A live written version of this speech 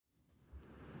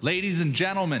Ladies and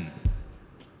gentlemen,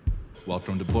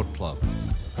 welcome to Book Club.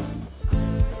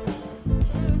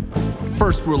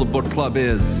 First rule of Book Club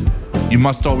is you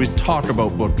must always talk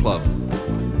about Book Club.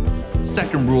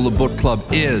 Second rule of Book Club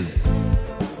is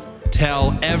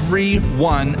tell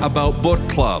everyone about Book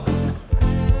Club.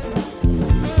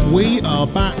 We are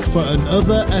back for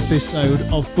another episode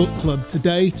of Book Club.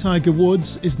 Today, Tiger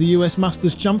Woods is the US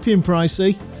Masters champion,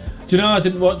 Pricey. Do you know, I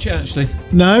didn't watch it actually.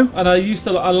 No? And I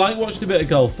like watching a bit of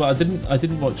golf, but I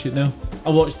didn't watch it, no. I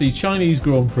watched the Chinese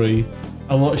Grand Prix,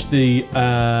 I watched the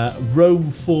Rome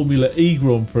Formula E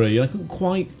Grand Prix, and I couldn't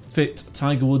quite fit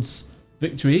Tiger Woods'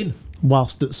 victory in.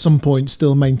 Whilst at some point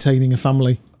still maintaining a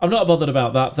family. I'm not bothered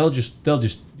about that. They'll just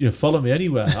follow me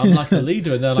anywhere. I'm like a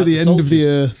leader, and they're to like the end soldiers. of the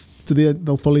earth.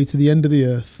 They'll follow you to the end of the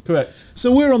earth. Correct.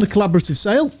 So we're on the collaborative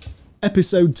sale,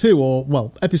 episode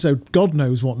 2, episode God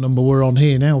knows what number we're on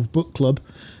here now of Book Club.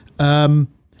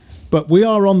 But we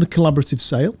are on the collaborative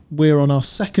sale. We're on our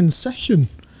second session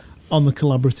on the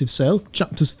collaborative sale,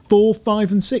 chapters 4,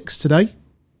 5 and 6 today.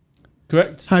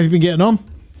 Correct. How have you been getting on?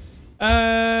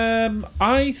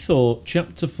 I thought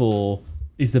chapter 4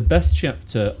 is the best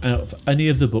chapter out of any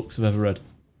of the books I've ever read.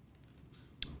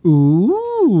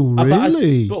 Ooh,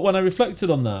 really? But when I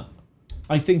reflected on that,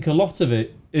 I think a lot of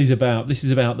it is about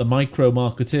the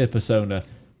micro-marketeer persona.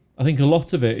 I think a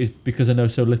lot of it is because I know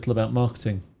so little about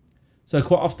marketing. So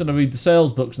quite often I read the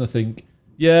sales books and I think,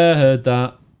 yeah, I heard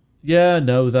that. Yeah, I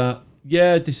know that.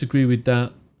 Yeah, I disagree with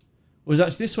that. Whereas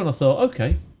actually this one I thought,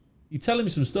 okay, you're telling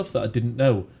me some stuff that I didn't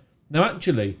know. Now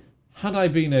actually, had I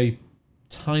been a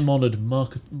time-honoured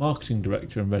marketing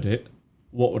director and read it,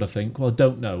 what would I think? Well, I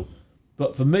don't know.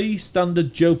 But for me,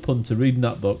 standard Joe Punter reading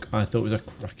that book, I thought it was a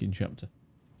cracking chapter.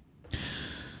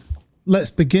 Let's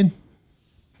begin.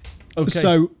 Okay.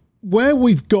 So where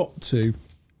we've got to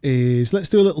is, let's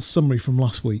do a little summary from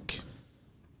last week.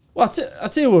 Well, I'll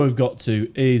tell you where we've got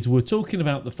to is we're talking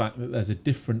about the fact that there's a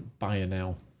different buyer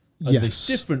now. And Yes. this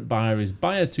different buyer is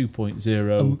buyer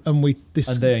 2.0.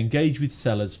 And they engage with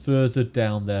sellers further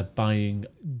down their buying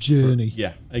journey.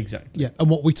 Yeah, exactly. Yeah, and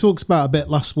what we talked about a bit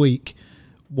last week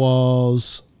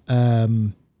was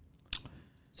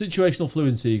Situational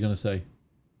fluency, you're going to say?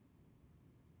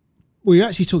 we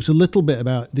actually talked a little bit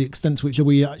about the extent to which are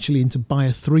we actually into buyer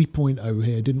 3.0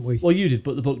 here, didn't we? Well, you did,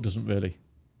 but the book doesn't really.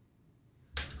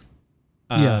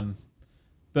 Yeah.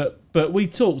 But we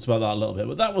talked about that a little bit,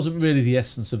 but that wasn't really the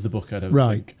essence of the book, I don't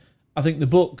Right. think. I think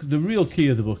the real key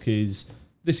of the book is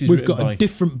this is We've written got by, a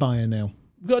different buyer now.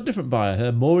 we've got a different buyer.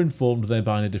 They're more informed, they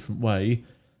buy in a different way.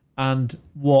 And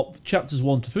what chapters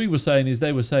 1 to 3 were saying is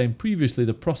they were saying previously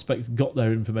the prospect got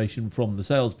their information from the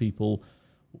salespeople,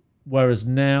 whereas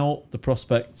now the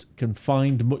prospect can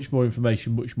find much more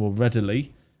information much more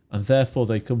readily, and therefore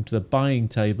they come to the buying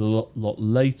table a lot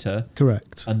later.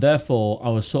 Correct. And therefore I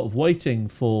was sort of waiting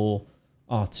for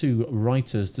our two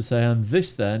writers to say, and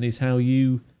this then is how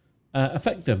you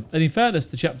affect them. And in fairness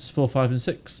to chapters 4, 5 and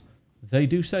 6, they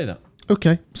do say that.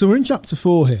 Okay, so we're in chapter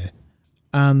 4 here,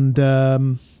 and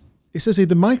it says here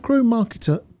the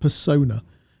micro-marketer persona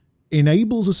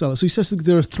enables a seller. So he says that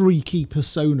there are 3 key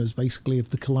personas, basically, of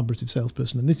the collaborative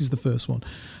salesperson, and this is the first one.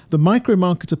 The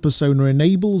micro-marketer persona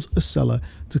enables a seller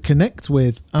to connect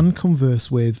with and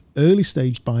converse with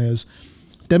early-stage buyers,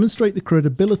 demonstrate the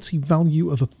credibility value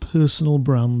of a personal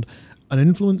brand, and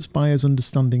influence buyers'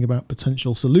 understanding about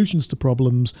potential solutions to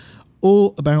problems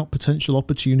or about potential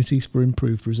opportunities for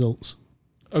improved results.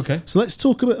 Okay. So let's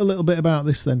talk a little bit about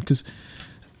this then, because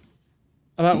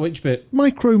About which bit?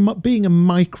 being a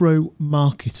micro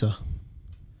marketer.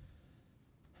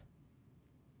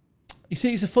 You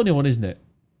see, it's a funny one, isn't it?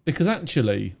 Because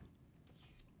actually,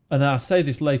 and I'll say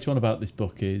this later on about this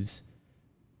book, is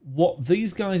what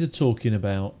these guys are talking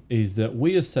about is that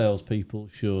we as salespeople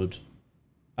should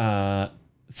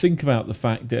think about the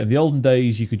fact that in the olden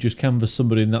days you could just canvass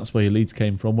somebody and that's where your leads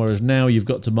came from, whereas now you've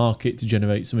got to market to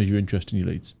generate some of your interest in your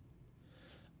leads.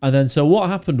 And then so what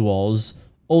happened was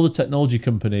all the technology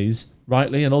companies,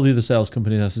 rightly, and all the other sales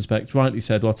companies, I suspect, rightly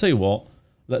said, well, I'll tell you what,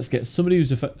 let's get somebody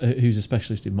who's a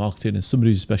specialist in marketing and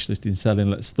somebody who's a specialist in selling.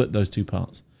 Let's split those two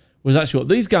parts. Whereas actually what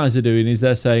these guys are doing is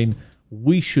they're saying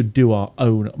we should do our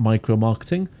own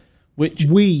micro-marketing, which...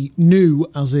 We knew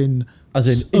as in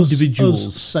individuals.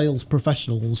 us sales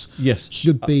professionals, Yes.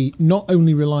 should be not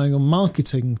only relying on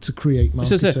marketing to create It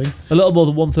says here, marketing. a little more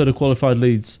than 1/3 of qualified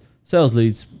leads, sales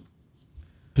leads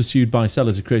pursued by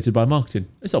sellers are created by marketing.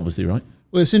 It's obviously right.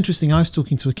 Well, it's interesting. I was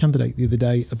talking to a candidate the other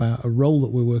day about a role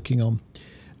that we're working on,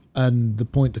 and the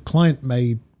point the client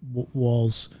made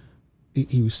was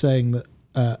he was saying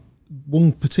that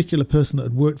one particular person that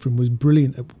had worked for him was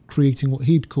brilliant at creating what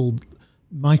he'd called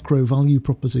micro value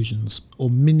propositions or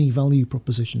mini value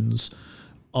propositions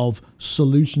of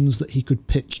solutions that he could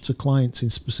pitch to clients in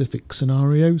specific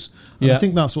scenarios. And I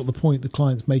think that's what the point the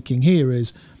client's making here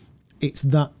is, it's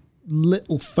that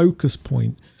little focus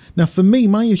point. Now, for me,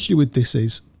 my issue with this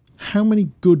is, how many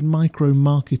good micro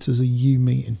marketers are you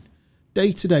meeting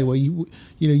day to day, where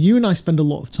you and I spend a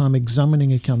lot of time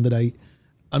examining a candidate,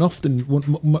 and often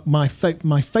my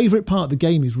favourite part of the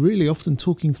game is really often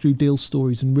talking through deal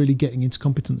stories and really getting into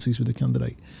competencies with the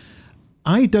candidate.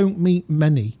 I don't meet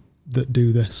many that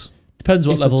do this. Depends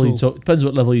what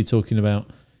level you're talking about.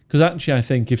 Because actually, I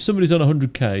think if somebody's on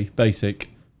 100k basic,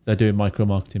 they're doing micro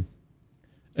marketing.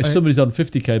 If somebody's on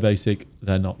 50k basic,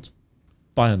 they're not.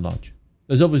 By and large,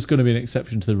 there's obviously going to be an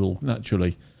exception to the rule,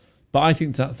 naturally, but I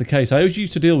think that's the case. I always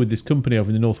used to deal with this company over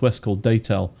in the northwest called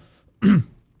Daytel.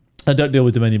 I don't deal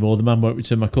with them anymore. The man won't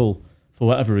return my call for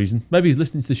whatever reason. Maybe he's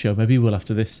listening to the show. Maybe he will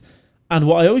after this. And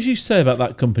what I always used to say about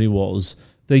that company was,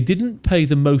 they didn't pay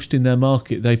the most in their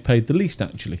market. They paid the least,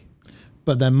 actually.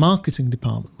 But their marketing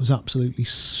department was absolutely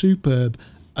superb.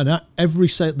 And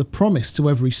the promise to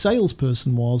every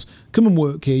salesperson was, come and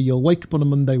work here. You'll wake up on a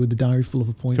Monday with a diary full of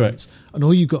appointments. Correct. And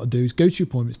all you've got to do is go to your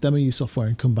appointments, demo your software,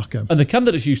 and come back home. And the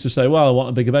candidates used to say, well, I want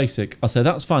a bigger basic. I say,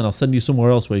 that's fine. I'll send you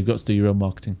somewhere else where you've got to do your own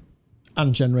marketing.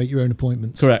 And generate your own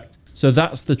appointments. Correct. So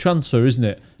that's the transfer, isn't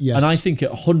it? Yes. And I think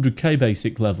at 100k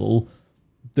basic level,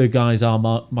 the guys are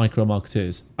micro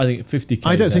marketeers. I think at 50k...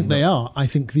 I don't think they are. I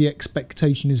think the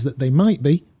expectation is that they might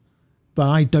be. But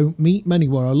I don't meet many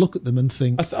where I look at them and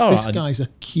think, this guy's a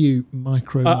cute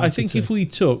micro marketer. I think if we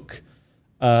took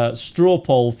straw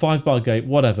poll, 5-bar gate,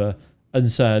 whatever,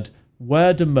 and said,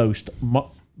 where do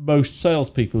most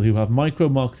salespeople who have micro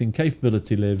marketing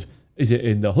capability live? Is it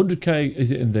in the 100k?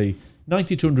 Is it in the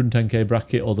 90 to 110k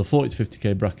bracket or the 40 to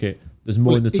 50k bracket? There's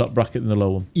more in the top bracket than the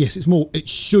low one. Yes, it's more. It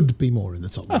should be more in the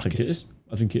top bracket.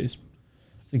 I think it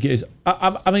is.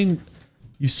 I mean,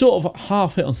 you sort of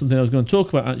half hit on something I was going to talk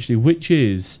about, actually, which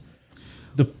is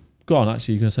the... Go on,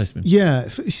 actually, you're going to say something. Yeah.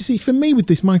 You see, for me, with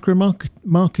this micro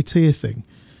marketeer thing,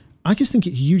 I just think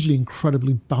it's usually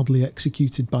incredibly badly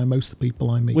executed by most of the people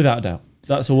I meet. Without a doubt.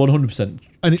 That's a 100%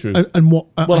 true.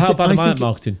 How bad am I at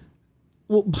marketing?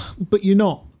 Well, but you're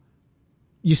not.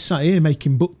 You're sat here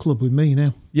making book club with me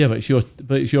now. Yeah, but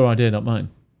it's your idea, not mine.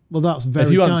 Well, that's very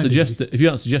If you hadn't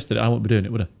suggested it, I wouldn't be doing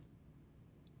it, would I?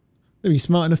 You're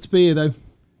smart enough to be here, though.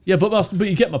 Yeah, but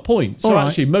you get my point. So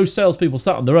actually, most salespeople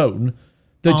sat on their own,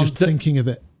 they're just thinking of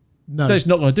it. No, they're just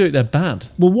not going to do it. They're bad.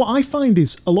 Well, what I find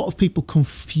is a lot of people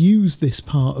confuse this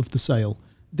part of the sale.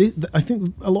 I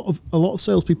think a lot of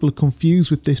salespeople are confused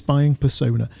with this buying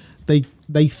persona.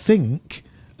 They think,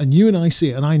 and you and I see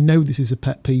it, and I know this is a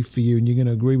pet peeve for you, and you're going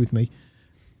to agree with me.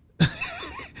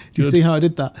 Do you see how I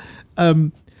did that?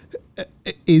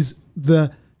 Is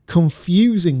the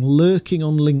confusing lurking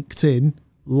on LinkedIn,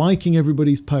 liking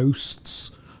everybody's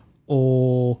posts,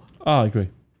 or... I agree.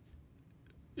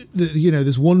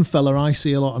 There's one fella I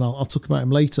see a lot, and I'll talk about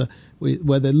him later,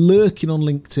 where they're lurking on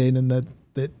LinkedIn and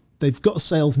they've got a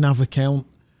sales nav account,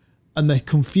 and they're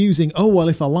confusing,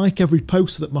 if I like every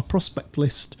post that my prospect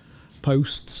list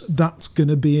posts, that's going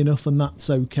to be enough and that's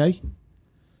okay.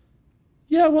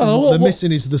 Yeah, well... And what they're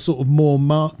missing is the sort of more...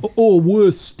 or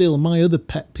worse still, my other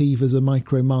pet peeve as a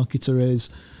micro marketer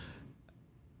is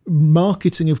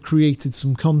marketing have created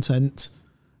some content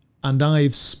and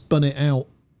I've spun it out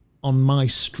on my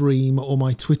stream or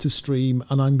my Twitter stream,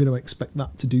 and I'm going to expect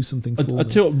that to do something for me. I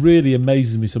tell you what really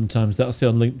amazes me sometimes that I see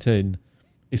on LinkedIn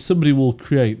is somebody will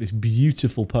create this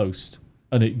beautiful post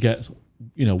and it gets,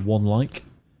 one like.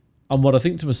 And what I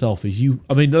think to myself is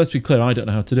let's be clear, I don't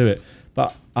know how to do it,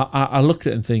 but I look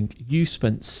at it and think, you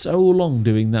spent so long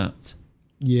doing that.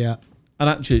 Yeah. And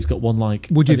actually it's got one like.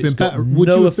 Would you have been better? Would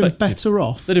you have been better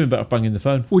off? They'd have been better off banging the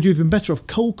phone. Would you have been better off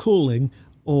cold calling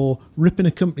or ripping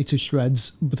a company to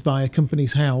shreds via a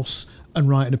company's house and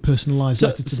writing a personalised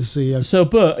letter to the CEO? So,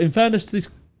 but in fairness to this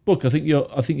book, I think you're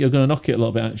going to knock it a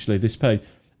little bit. Actually, this page,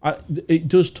 it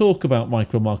does talk about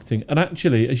micro marketing, and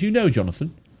actually, as you know,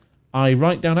 Jonathan, I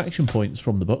write down action points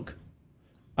from the book,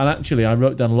 and actually, I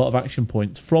wrote down a lot of action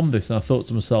points from this, and I thought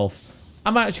to myself,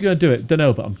 I'm actually going to do it. Don't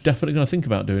know, but I'm definitely going to think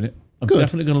about doing it. I'm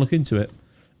definitely going to look into it.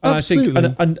 And Absolutely.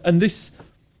 I think, and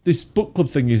this book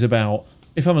club thing is about,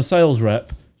 if I'm a sales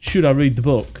rep, should I read the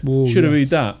book? Should I read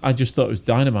that? I just thought it was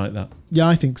dynamite, that. Yeah,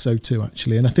 I think so too,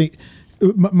 actually. And I think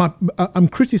I'm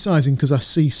criticising because I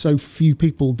see so few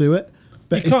people do it.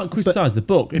 But you can't criticise the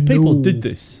book. If people did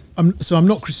this... I'm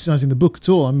not criticising the book at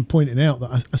all. I'm pointing out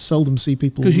that I seldom see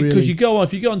people Because if you go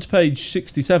onto page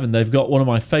 67, they've got one of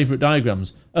my favourite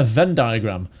diagrams, a Venn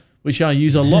diagram, which I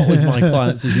use a lot with my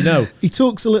clients, as you know. He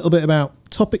talks a little bit about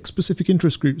topic-specific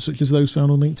interest groups, such as those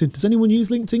found on LinkedIn. Does anyone use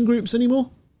LinkedIn groups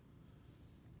anymore?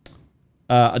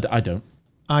 I don't.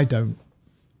 I don't.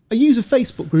 I use a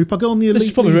Facebook group. I go on the Elite This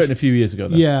was probably Leads. written a few years ago,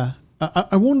 though. Yeah.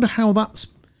 I wonder how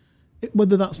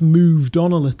whether that's moved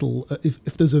on a little, if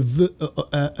there's a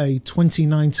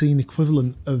 2019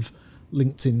 equivalent of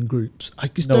LinkedIn groups. I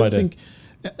just don't think...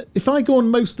 If I go on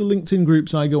most of the LinkedIn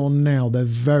groups I go on now, they're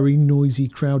very noisy,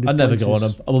 crowded I never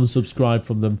places. go on. I'm unsubscribed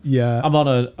from them. Yeah. I'm on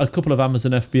a couple of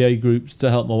Amazon FBA groups to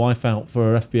help my wife out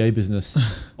for her FBA business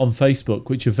on Facebook,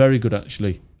 which are very good,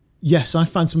 actually. Yes, I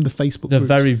find some of the Facebook They're groups.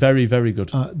 very, very, very good.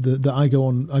 That I go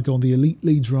on the Elite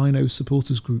Leads Rhino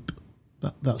supporters group.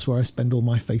 That's where I spend all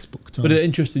my Facebook time. But it's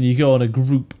interesting, you go on a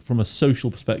group from a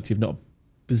social perspective, not a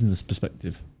business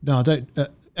perspective. No, I don't.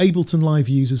 Ableton Live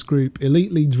users group,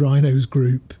 Elite Leads Rhinos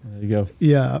group. There you go.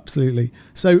 Yeah, absolutely.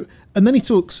 So, and then he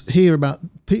talks here about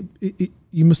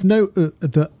you must know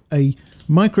that a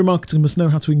micro marketer must know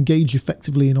how to engage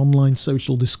effectively in online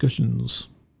social discussions.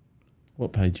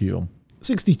 What page are you on?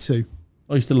 62.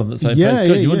 Oh, you're still on that same Yeah, page?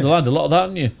 Good, yeah, you yeah. underlined a lot of that,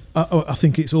 haven't you? I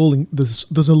think it's all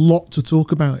there's a lot to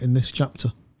talk about in this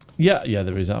chapter. Yeah,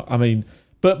 there is. I mean,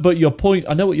 but your point,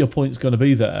 I know what your point's going to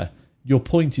be there. Your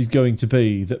point is going to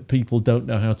be that people don't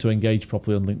know how to engage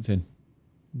properly on LinkedIn.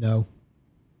 No.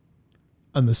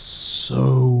 And there's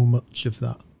so much of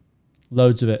that.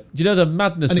 Loads of it. Do you know the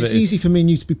madness And of it's it is? easy for me and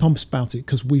you to be pompous about it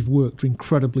because we've worked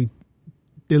incredibly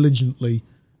diligently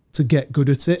to get good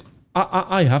at it.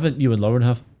 I haven't. You and Lauren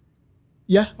have.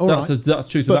 Yeah, all right. That's the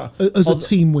truth But of that. as a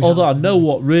team, we although have, I know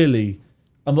what really,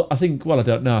 I think. Well, I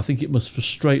don't know. I think it must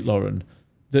frustrate Lauren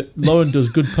that Lauren does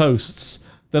good posts.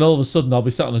 Then all of a sudden, I'll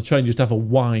be sat on a train just have a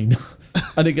whine,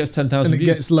 and it gets 10,000 and it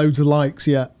views. gets loads of likes.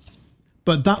 Yeah,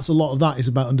 but that's a lot of that is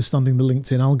about understanding the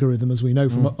LinkedIn algorithm, as we know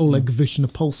from Oleg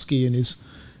Vishnopolsky and his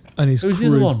Who's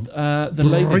crew. the other one? The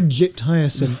lady. Bridget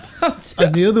Hyacinth, That's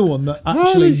and the other one that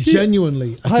actually Holy shit.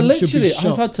 genuinely, I think should be shot.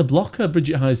 I've had to block her,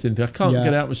 Bridget Hyacinth. I can't Yeah.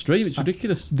 get out of my stream. It's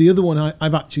ridiculous. The other one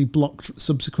I've actually blocked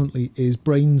subsequently is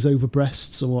Brains Over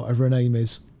Breasts or whatever her name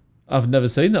is, I've never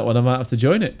seen that one. I might have to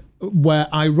join it. where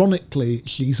ironically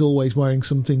she's always wearing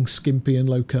something skimpy and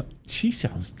low cut. She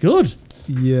sounds good.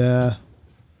 Yeah,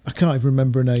 I can't even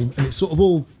remember her name, and it's sort of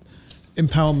all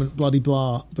empowerment, bloody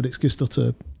blah, but it's just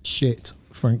utter shit,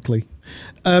 frankly.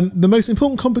 The most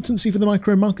important competency for the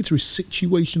micro marketer is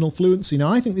situational fluency.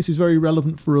 Now, I think this is very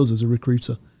relevant for us as a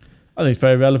recruiter. I think it's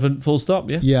very relevant. Full stop.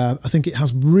 Yeah. Yeah, I think it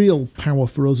has real power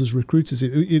for us as recruiters.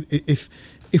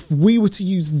 If we were to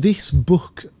use this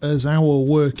book as our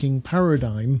working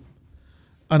paradigm,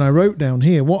 and I wrote down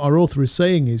here what our author is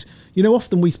saying is,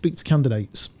 often we speak to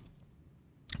candidates,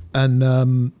 and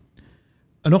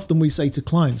often we say to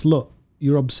clients, look,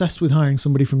 you're obsessed with hiring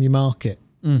somebody from your market.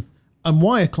 And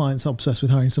why are clients obsessed with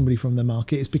hiring somebody from their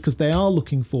market? It's because they are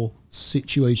looking for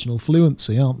situational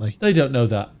fluency, aren't they? They don't know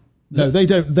that. No, they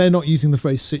don't. They're not using the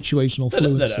phrase situational They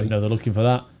don't fluency. know they're looking for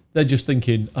that. They're just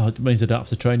thinking, oh, it means I don't have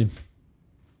to train him.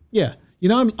 Yeah,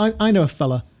 I know a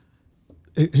fella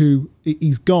who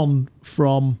he's gone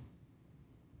from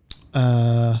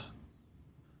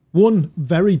one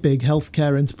very big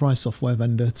healthcare enterprise software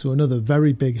vendor to another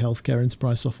very big healthcare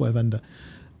enterprise software vendor,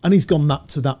 and he's gone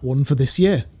to that one for this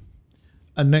year,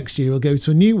 and next year he'll go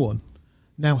to a new one.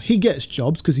 Now he gets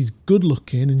jobs because he's good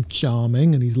looking and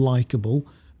charming and he's likable,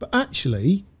 but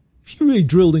actually, if you really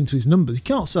drilled into his numbers, he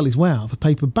can't sell his way out of a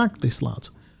paper bag, this lad.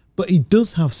 But he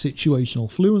does have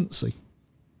situational fluency.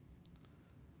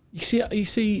 You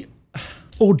see,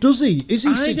 Or does he? Is he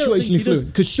I don't think he situationally does. fluent?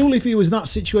 Because surely if he was that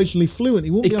situationally fluent,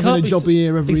 he wouldn't be having a job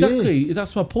here every year. Exactly.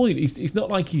 That's my point. It's not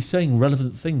like he's saying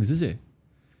relevant things, is he?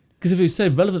 Because if he was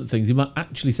saying relevant things, he might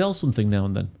actually sell something now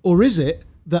and then. Or is it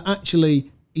that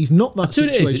actually he's not that tell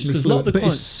you what it is, it's situationally 'cause a lot of fluent, the but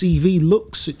his CV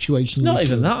looks situationally It's not fluent?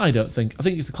 even that, I don't think. I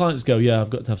think it's the clients go, yeah, I've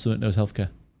got to have someone that knows healthcare.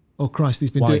 Oh Christ,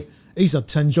 Why? he's had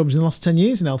 10 jobs in the last 10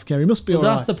 years in healthcare. He must be all But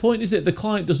that's right. the point, is it? The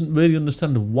client doesn't really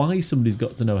understand why somebody's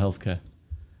got to know healthcare.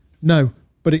 No,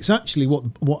 but it's actually what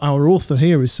our author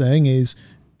here is saying is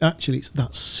actually it's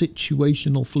that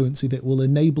situational fluency that will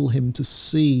enable him to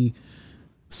see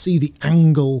the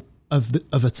angle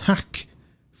of attack,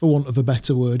 for want of a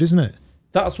better word, isn't it?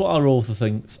 That's what our author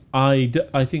thinks. I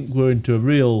think we're into a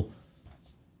real,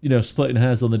 splitting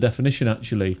hairs on the definition,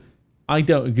 actually. I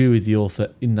don't agree with the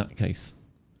author in that case.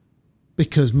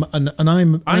 Because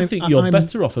I think you're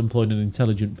better off employing an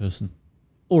intelligent person.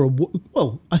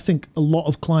 I think a lot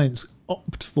of clients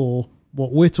opt for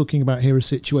what we're talking about here as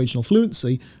situational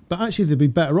fluency, but actually they'd be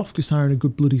better off just hiring a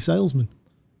good bloody salesman.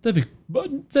 They'd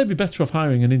be better off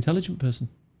hiring an intelligent person.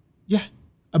 Yeah,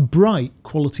 a bright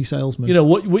quality salesman. You know,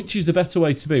 which is the better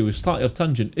way to be? We're slightly off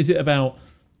tangent. Is it about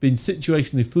being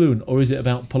situationally fluent, or is it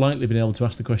about politely being able to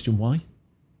ask the question why?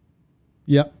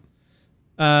 Yep.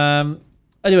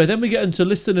 Anyway, then we get into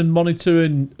listen and monitor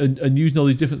and using all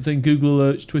these different things: Google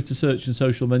alerts, Twitter search, and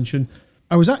social mention.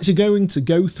 I was actually going to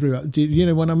go through it. You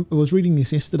know, when I was reading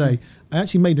this yesterday, I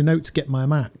actually made a note to get my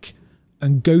Mac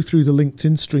and go through the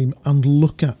LinkedIn stream and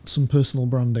look at some personal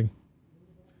branding.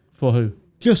 For who?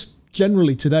 Just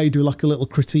generally today, do like a little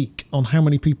critique on how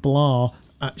many people are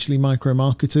actually micro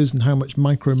marketers and how much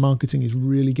micro marketing is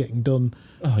really getting done.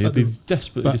 Oh, you'd be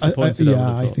desperately disappointed.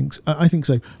 I think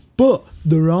so. But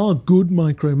there are good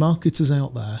micro marketers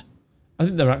out there. I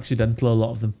think they're accidental, a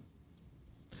lot of them.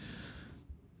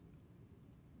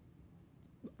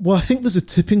 Well, I think there's a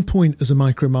tipping point as a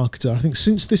micro marketer. I think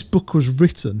since this book was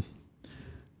written,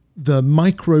 the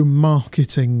micro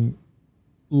marketing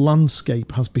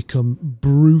landscape has become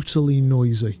brutally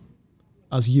noisy,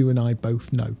 as you and I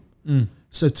both know.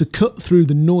 So to cut through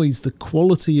the noise, the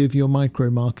quality of your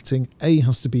micro marketing, A,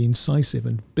 has to be incisive,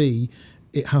 and B,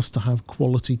 it has to have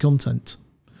quality content.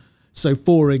 So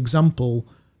for example,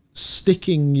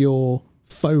 sticking your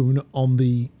phone on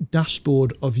the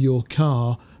dashboard of your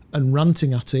car and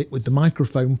ranting at it with the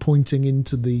microphone pointing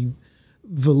into the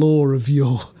velour of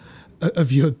your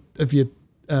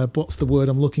what's the word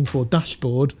I'm looking for,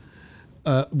 dashboard,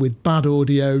 with bad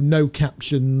audio, no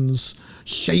captions,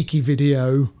 shaky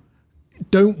video.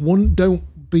 Don't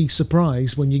be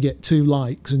surprised when you get 2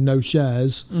 likes and no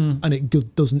shares and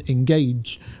it doesn't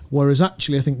engage. Whereas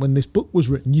actually, I think when this book was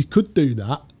written, you could do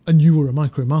that and you were a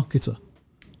micro marketer.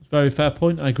 It's a very fair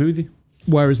point. I agree with you.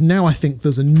 Whereas now I think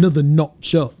there's another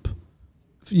notch up.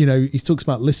 You know, he talks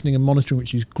about listening and monitoring,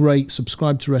 which is great.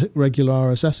 Subscribe to regular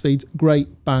RSS feeds,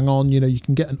 great, bang on. You know, you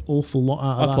can get an awful lot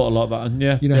out of that. I put a lot of that in,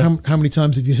 yeah. You know, how many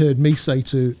times have you heard me say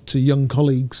to young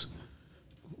colleagues,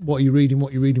 what are you reading,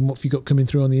 what have you got coming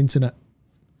through on the internet?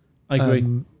 I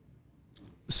agree.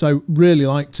 So really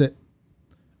liked it.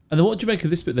 And then what do you make of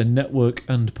this bit then? Network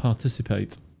and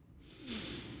participate.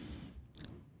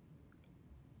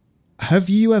 Have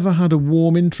you ever had a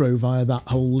warm intro via that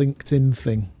whole LinkedIn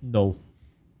thing? No.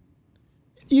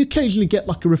 You occasionally get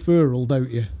like a referral, don't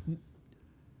you?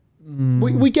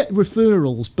 We get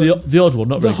referrals, but the odd one,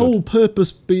 not very the whole good.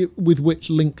 purpose with which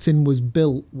LinkedIn was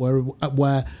built,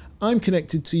 where I'm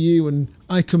connected to you and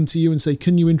I come to you and say,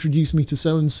 can you introduce me to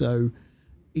so-and-so?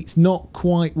 It's not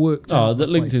quite worked out. Oh, that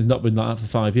LinkedIn's not been like that for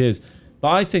 5 years. But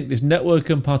I think this network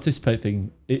and participate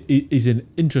thing is an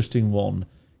interesting one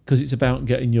because it's about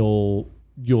getting your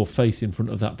face in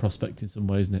front of that prospect in some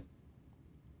way, isn't it?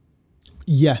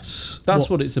 Yes.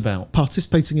 That's what it's about.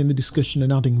 Participating in the discussion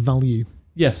and adding value.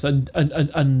 Yes,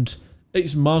 and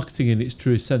it's marketing in its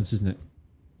truest sense, isn't it?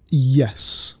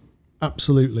 Yes,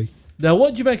 absolutely. Now,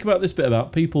 what do you make about this bit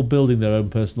about people building their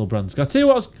own personal brands? I'll tell you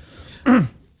what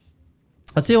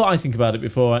I think about it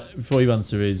before you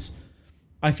answer is,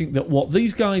 I think that what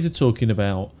these guys are talking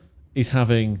about is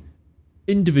having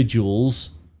individuals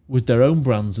with their own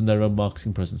brands and their own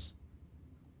marketing presence.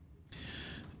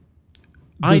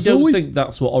 I don't think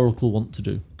that's what Oracle want to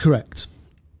do. Correct.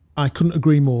 I couldn't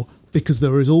agree more, because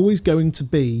there is always going to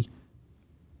be...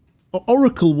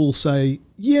 Oracle will say,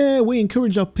 yeah, we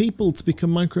encourage our people to become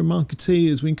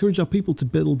micro-marketeers. We encourage our people to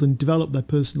build and develop their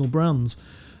personal brands.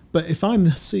 But if I'm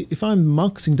the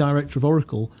marketing director of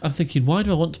Oracle... I'm thinking, why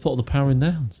do I want to put all the power in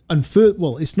their hands?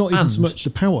 It's not even so much the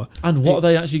power. And what are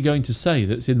they actually going to say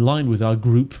that's in line with our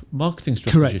group marketing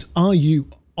strategy? Correct. Are you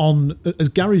on... As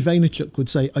Gary Vaynerchuk would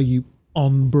say, are you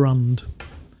on brand?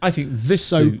 I think this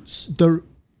suits...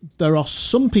 There are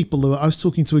some people who... I was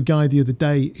talking to a guy the other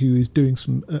day who is doing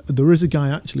some... there is a guy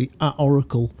actually at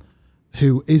Oracle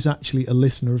who is actually a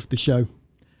listener of the show.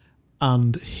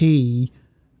 And he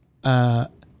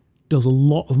does a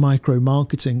lot of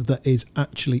micro-marketing that is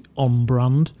actually on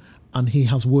brand. And he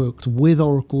has worked with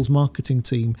Oracle's marketing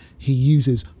team. He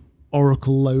uses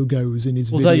Oracle logos in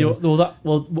his video. Now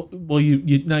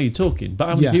you're talking. But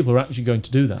how many people are actually going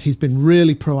to do that? He's been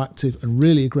really proactive and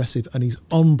really aggressive, and he's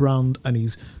on brand, and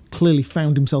he's clearly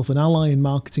found himself an ally in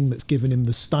marketing that's given him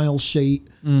the style sheet,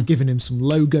 given him some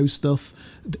logo stuff.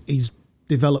 He's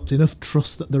developed enough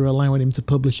trust that they're allowing him to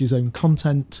publish his own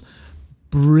content.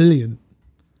 Brilliant.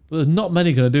 But there's not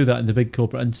many going to do that in the big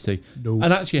corporate entity. No.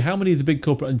 And actually, how many of the big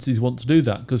corporate entities want to do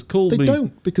that? Because They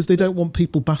don't, because they don't want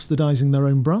people bastardising their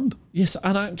own brand. Yes,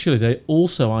 and actually, they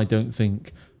also, I don't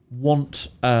think, want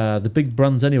the big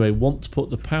brands anyway want to put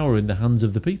the power in the hands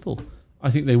of the people.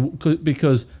 I think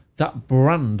because that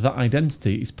brand, that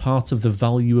identity, is part of the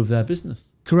value of their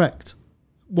business. Correct.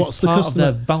 what's It's the part customer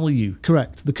of their value.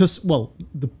 correct?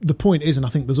 The point is, and I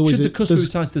think there's always Should the customer be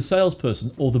there's- tied to the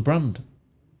salesperson or the brand?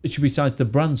 It should be tied to the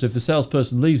brand. So if the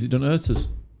salesperson leaves, it doesn't hurt us.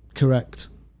 correct.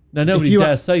 Now nobody you-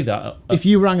 dare say that. If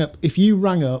you rang up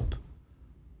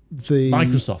the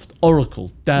Microsoft,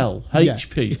 Oracle, Dell,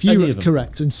 HP, if you any of them.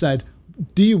 correct and said,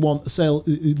 do you want a sale?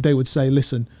 They would say,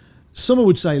 listen. Someone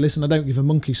would say, listen, I don't give a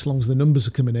monkey so long as the numbers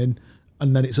are coming in,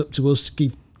 and then it's up to us to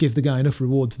give the guy enough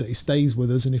rewards that he stays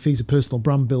with us. And if he's a personal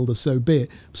brand builder, so be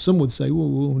it. Some would say,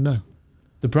 whoa, no,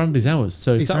 The brand is ours.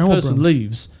 So if It's that our person brand.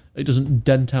 leaves, it doesn't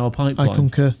dent our pipeline. I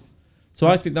concur. So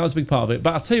I think that was a big part of it.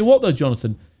 But I'll tell you what, though,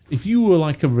 Jonathan, if you were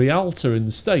like a realtor in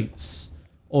the States,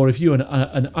 or if you were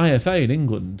an IFA in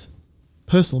England,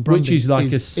 Personal branding, which is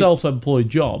like a it. self-employed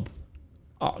job,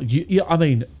 I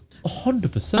mean,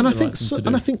 100%. And I the think right thing to do.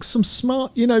 and I think some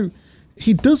smart,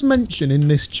 he does mention in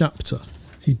this chapter,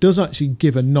 he does actually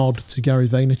give a nod to Gary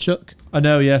Vaynerchuk. I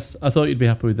know, yes. I thought you'd be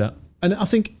happy with that. And I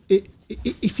think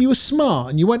if you were smart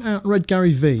and you went out and read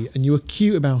Gary V and you were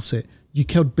cute about it, you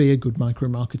could be a good micro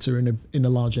marketer in a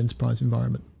large enterprise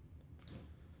environment.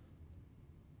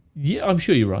 Yeah, I'm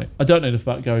sure you're right. I don't know enough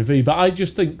about Gary Vee, but I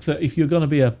just think that if you're going to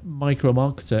be a micro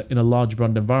marketer in a large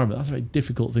brand environment, that's a very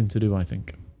difficult thing to do, I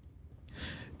think.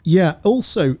 Yeah,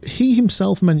 also, he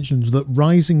himself mentions that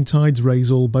rising tides raise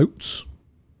all boats.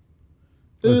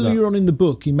 Where's Earlier that? on in the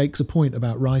book, he makes a point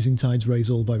about rising tides raise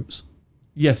all boats.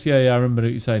 Yes, yeah, I remember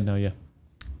what you're saying now, yeah.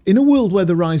 In a world where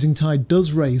the rising tide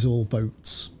does raise all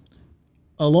boats,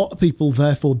 a lot of people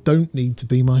therefore don't need to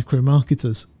be micro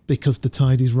marketers because the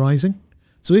tide is rising.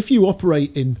 So if you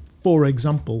operate in, for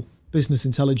example, business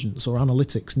intelligence or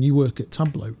analytics and you work at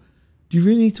Tableau, do you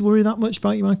really need to worry that much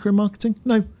about your micro marketing?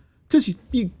 No, because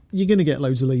you're going to get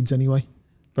loads of leads anyway.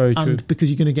 Very true. And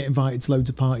because you're going to get invited to loads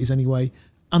of parties anyway.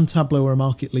 And Tableau are a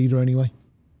market leader anyway.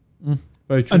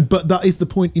 Very true. But that is the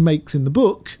point he makes in the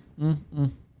book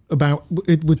about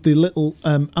with the little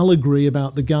allegory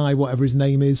about the guy, whatever his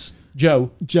name is,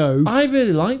 Joe. Joe. I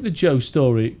really like the Joe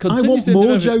story. It I continues want at the end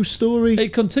more of every- Joe story.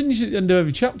 It continues at the end of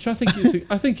every chapter. I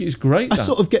think it's great. I that.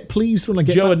 sort of get pleased when I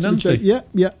get Joe back and to Nancy. the Joe.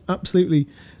 Yeah, absolutely.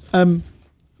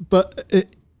 But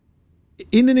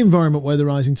in an environment where the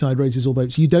rising tide raises all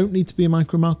boats, you don't need to be a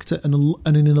micro marketer.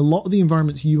 And in a lot of the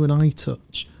environments you and I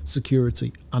touch,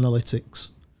 security,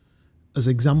 analytics, as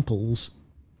examples,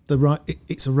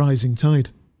 it's a rising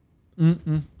tide. And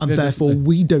Yeah, therefore, definitely.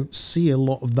 we don't see a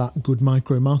lot of that good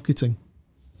micro marketing.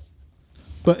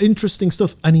 But interesting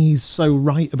stuff, and he's so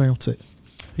right about it.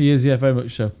 He is, yeah, very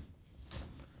much so.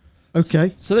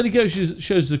 Okay. So then he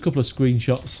shows us a couple of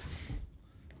screenshots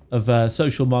of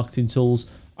social marketing tools.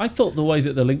 I thought the way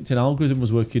that the LinkedIn algorithm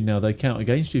was working now, they count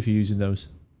against you for using those.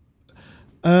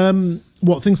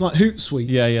 What, things like Hootsuite?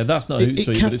 Yeah, that's not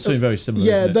Hootsuite, but it's something very similar.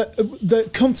 Yeah, isn't it? the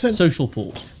content. Social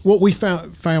port. What we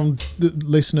found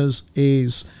listeners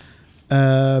is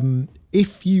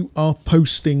if you are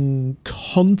posting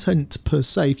content per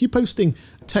se, if you're posting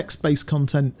text-based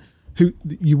content,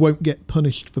 you won't get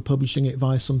punished for publishing it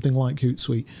via something like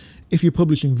Hootsuite. If you're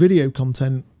publishing video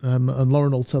content, and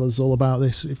Lauren will tell us all about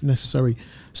this if necessary,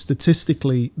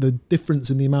 statistically, the difference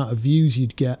in the amount of views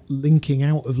you'd get linking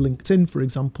out of LinkedIn, for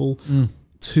example,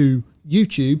 to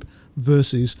YouTube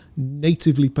versus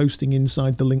natively posting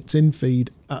inside the LinkedIn feed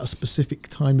at a specific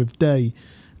time of day,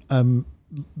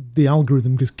 the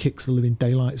algorithm just kicks the living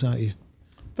daylights out of you.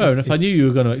 Fair enough. I knew you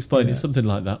were going to explain yeah. it, something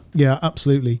like that. Yeah,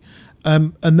 absolutely.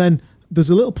 And then there's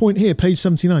a little point here, page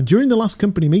 79. During the last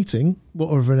company meeting,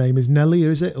 whatever her name is, Nelly,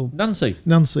 or is it? Or Nancy.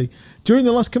 During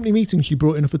the last company meeting, she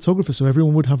brought in a photographer so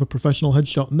everyone would have a professional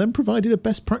headshot and then provided a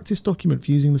best practice document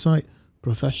for using the site.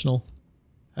 Professional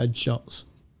headshots.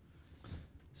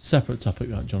 Separate topic,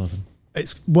 that, Jonathan.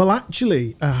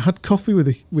 Actually, I had coffee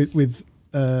with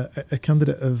a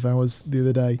candidate of ours the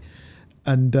other day,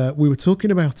 and we were talking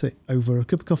about it over a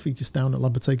cup of coffee just down at La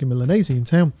Bottega Milanese in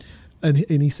town, and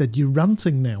he said, "You're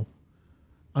ranting now."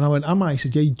 And I went, "Am I?" He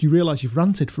said, "Yeah, do you realise you've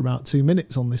ranted for about 2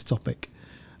 minutes on this topic?"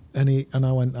 And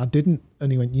I went, "I didn't." And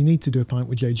he went, "You need to do a pint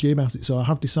with JG about it." So I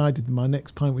have decided that my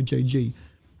next pint with JG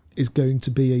is going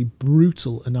to be a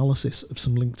brutal analysis of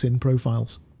some LinkedIn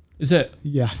profiles. Is it?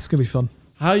 Yeah, it's going to be fun.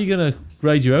 How are you going to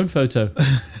grade your own photo?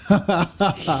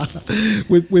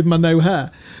 with my no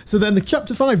hair. So then the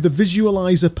chapter 5, the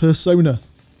visualizer persona.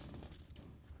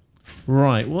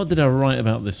 Right, what did I write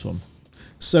about this one?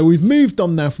 So we've moved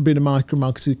on now from being a micro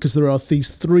marketer because there are these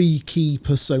 3 key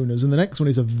personas, and the next one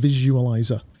is a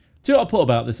visualizer. Do you know what I put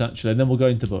about this, actually, and then we'll go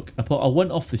into book? I went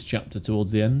off this chapter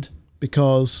towards the end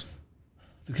Because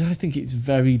I think it's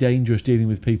very dangerous dealing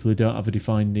with people who don't have a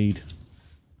defined need.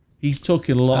 He's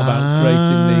talking a lot about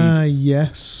creating need.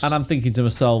 yes. And I'm thinking to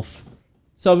myself,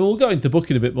 So I mean, we'll go into the book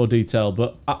in a bit more detail,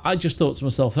 but I just thought to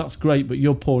myself, that's great, but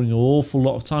you're pouring an awful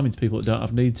lot of time into people that don't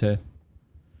have needs here.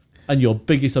 And your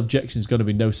biggest objection is going to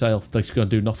be no sale. They're just going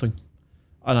to do nothing.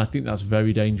 And I think that's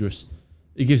very dangerous.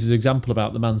 He gives his example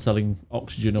about the man selling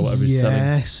oxygen or whatever he's selling.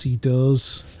 Yes, he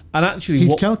does. And actually,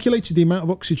 He'd calculated the amount of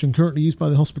oxygen currently used by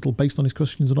the hospital based on his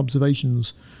questions and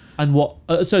observations. And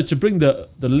so to bring the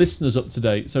listeners up to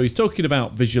date, so he's talking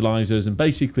about visualizers, and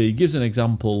basically he gives an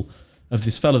example of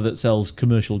this fella that sells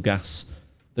commercial gas.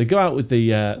 They go out with the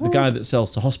guy that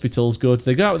sells to hospitals. Good.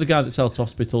 They go out with the guy that sells to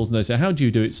hospitals, and they say, "How do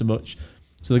you do it so much?"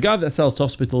 So the guy that sells to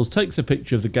hospitals takes a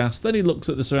picture of the gas. Then he looks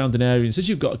at the surrounding area and says,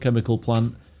 "You've got a chemical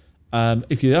plant.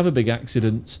 If you have a big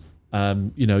accident,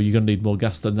 you're going to need more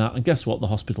gas than that." And guess what? The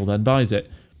hospital then buys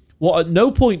it. What at no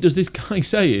point does this guy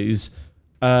say is,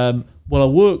 "Well, I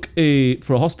work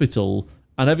for a hospital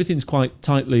and everything's quite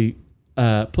tightly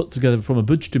put together from a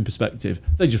budgeting perspective."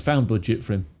 They just found budget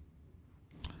for him.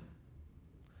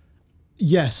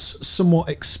 Yes, somewhat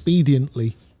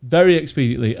expediently. Very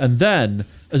expediently. And then,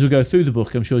 as we go through the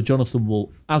book, I'm sure Jonathan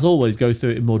will, as always, go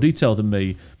through it in more detail than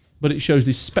me, but it shows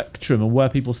this spectrum and where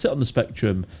people sit on the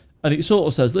spectrum. And it sort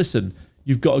of says, listen,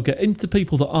 you've got to get into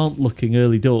people that aren't looking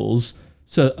early doors,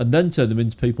 and then turn them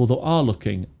into people that are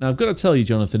looking. Now, I've got to tell you,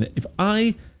 Jonathan, if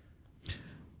I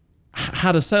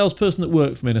had a salesperson that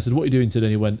worked for me and I said, "What are you doing today?"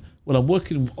 And he went, "Well, I'm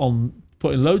working on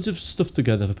putting loads of stuff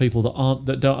together for people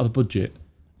that don't have a budget,"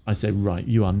 I say, "Right,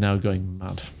 you are now going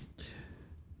mad."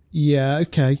 Yeah,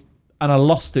 okay. And I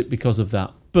lost it because of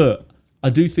that. But I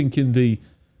do think in the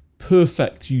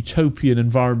perfect utopian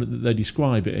environment that they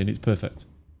describe it in, it's perfect.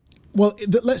 Well,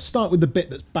 let's start with the bit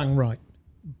that's bang right.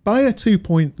 Buyer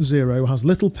 2.0 has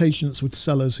little patience with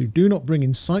sellers who do not bring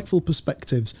insightful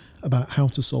perspectives about how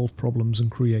to solve problems and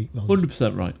create value.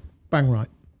 100% right. Bang right.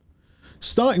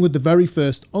 Starting with the very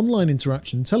first online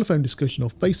interaction, telephone discussion or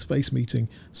face-to-face meeting,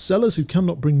 sellers who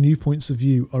cannot bring new points of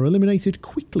view are eliminated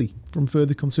quickly from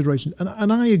further consideration.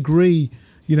 And I agree,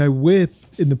 we're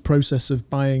in the process of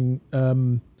buying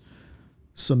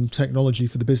some technology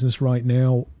for the business right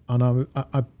now. And I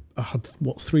had,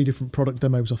 3 different product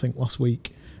demos, I think, last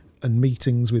week, and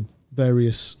meetings with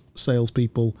various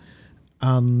salespeople.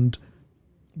 And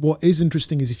what is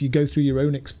interesting is if you go through your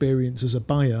own experience as a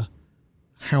buyer,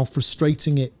 how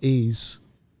frustrating it is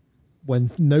when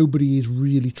nobody is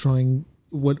really trying,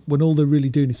 when all they're really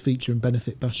doing is feature and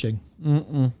benefit bashing.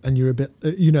 Mm-mm. And you're a bit,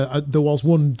 there was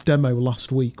one demo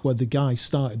last week where the guy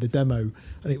started the demo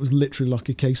and it was literally like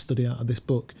a case study out of this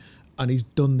book. And he's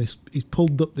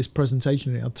pulled up this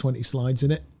presentation and it had 20 slides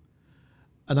in it.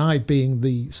 And I, being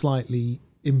the slightly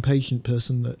impatient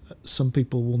person that some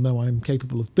people will know I'm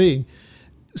capable of being,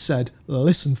 said,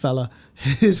 "Listen, fella,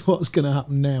 here's what's going to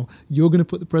happen now. You're going to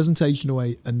put the presentation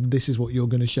away and this is what you're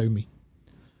going to show me."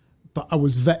 But I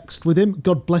was vexed with him.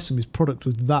 God bless him, his product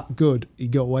was that good. He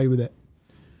got away with it.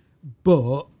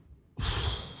 But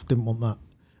didn't want that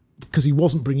because he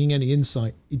wasn't bringing any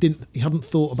insight. He hadn't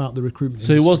thought about the recruitment.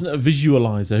 So he wasn't a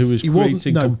visualizer who was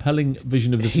creating compelling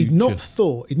vision of the future.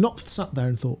 He'd not sat there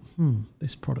and thought,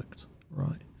 this product,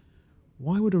 right?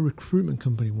 Why would a recruitment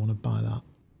company want to buy that?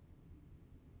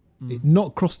 It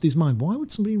not crossed his mind. Why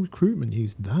would somebody in recruitment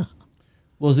use that?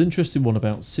 Well, there's an interesting one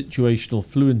about situational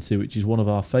fluency, which is one of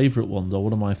our favourite ones, or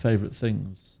one of my favourite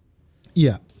things.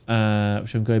 Yeah.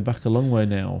 Which I'm going back a long way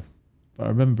now, but I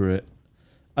remember it.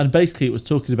 And basically it was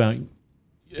talking about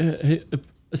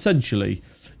essentially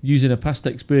using a past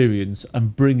experience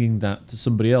and bringing that to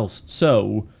somebody else.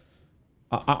 So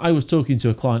I was talking to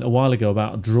a client a while ago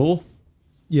about a drawer.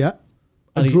 Yeah.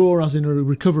 A drawer as in a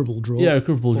recoverable drawer. Yeah, a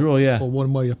recoverable drawer, yeah. Or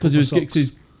one where you put the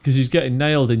socks. Because he's getting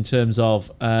nailed in terms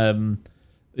of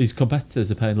his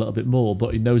competitors are paying a little bit more,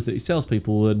 but he knows that his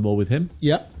salespeople will earn more with him.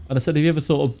 Yeah. And I said, "Have you ever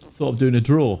thought of doing a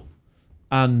drawer?"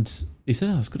 And he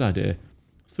said, "Oh, that's a good idea."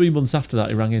 3 months after that,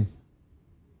 he rang in.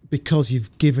 Because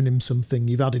you've given him something,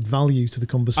 you've added value to the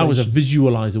conversation. I was a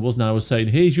visualizer, wasn't I? I was saying,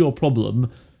 here's your problem,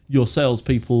 your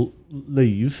salespeople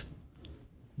leave.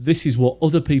 This is what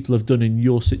other people have done in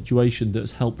your situation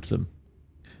that's helped them.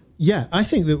 Yeah, I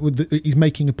think that he's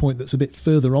making a point that's a bit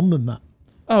further on than that.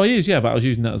 Oh, he is, yeah, but I was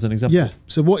using that as an example. Yeah,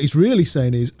 so what he's really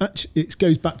saying is, actually, it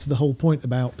goes back to the whole point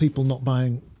about people not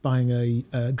buying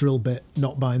a drill bit,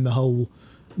 not buying the hole,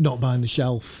 not buying the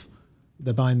shelf.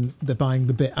 They're buying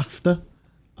the bit after.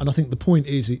 And I think the point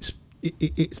is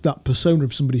it's that persona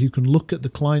of somebody who can look at the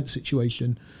client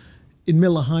situation. In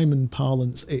Miller Hyman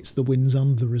parlance, it's the wins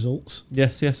and the results.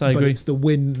 Yes, I agree. But it's the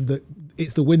win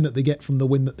that they get from the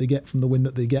win that they get from the win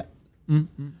that they get.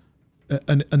 Mm-hmm.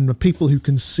 And the people who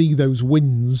can see those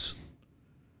wins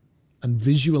and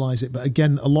visualize it. But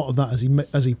again, a lot of that,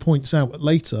 as he points out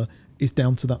later, is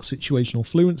down to that situational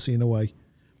fluency in a way.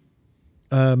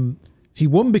 He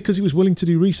won because he was willing to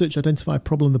do research, identify a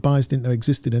problem the buyers didn't know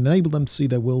existed, and enable them to see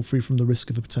their world free from the risk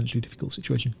of a potentially difficult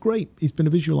situation. Great, he's been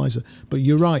a visualizer. But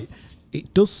you're right,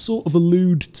 it does sort of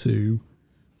allude to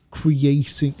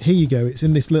creating... Here you go, it's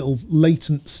in this little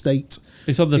latent state.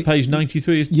 It's on the page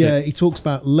 93, isn't it? Yeah, he talks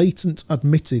about latent,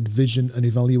 admitted vision and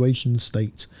evaluation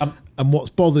state. And what's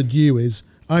bothered you is,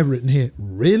 I've written here,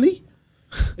 really?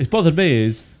 It's bothered me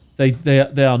is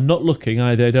they are not looking,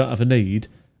 either they don't have a need,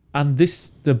 and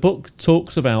the book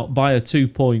talks about buyer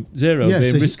 2.0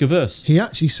 being risk averse. He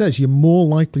actually says you're more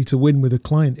likely to win with a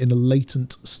client in a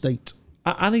latent state.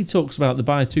 And he talks about the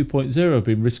buyer 2.0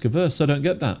 being risk averse, so I don't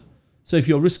get that. So if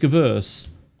you're risk averse,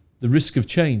 the risk of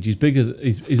change is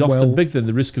often bigger than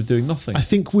the risk of doing nothing. I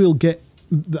think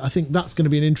that's going to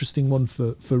be an interesting one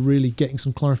for really getting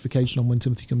some clarification on when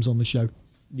Timothy comes on the show.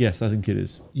 Yes, I think it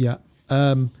is. Yeah.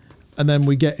 And then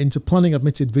we get into planning,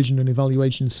 admitted vision and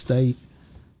evaluation state,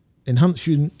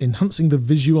 enhancing the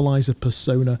visualizer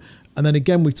persona. And then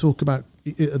again, we talk about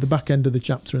at the back end of the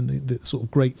chapter and the sort of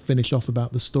great finish off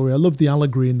about the story. I love the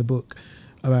allegory in the book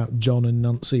about John and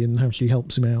Nancy and how she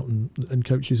helps him out and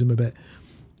coaches him a bit.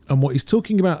 And what he's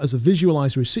talking about as a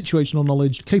visualizer is situational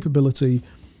knowledge, capability,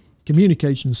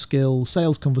 communication skill,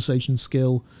 sales conversation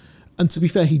skill. And to be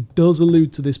fair, he does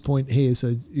allude to this point here.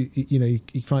 So,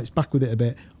 he fights back with it a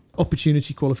bit.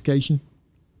 Opportunity qualification,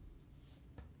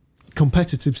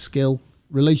 competitive skill,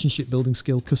 relationship building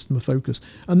skill, customer focus.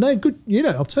 And they're good.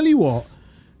 I'll tell you what,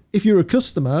 if you're a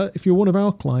customer, if you're one of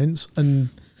our clients and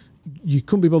you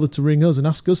couldn't be bothered to ring us and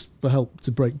ask us for help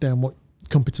to break down what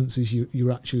competencies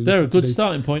you're actually they're a good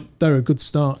starting point. They're a good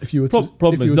start if you were to...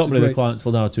 Problem is not many of the clients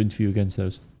will know how to interview against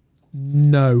those.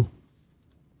 No.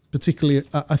 Particularly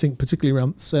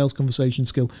around sales conversation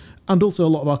skill. And also a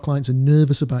lot of our clients are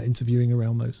nervous about interviewing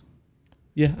around those.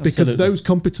 Yeah, absolutely. Because those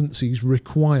competencies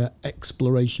require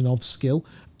exploration of skill,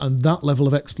 and that level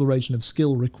of exploration of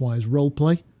skill requires role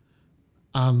play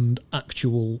and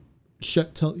actual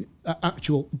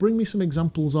bring me some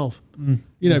examples of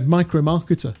micro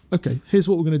marketer. Okay, here's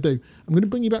what we're going to do. I'm going to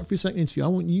bring you back for your second interview. I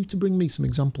want you to bring me some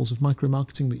examples of micro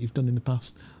marketing that you've done in the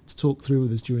past to talk through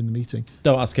with us during the meeting.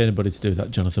 Don't ask anybody to do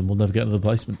that, Jonathan. We'll never get another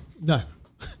placement. No.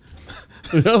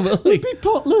 We'd be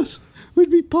potless.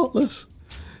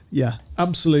 Yeah,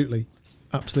 absolutely.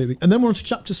 And then we're on to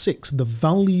chapter 6, the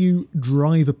value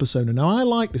driver persona. Now, I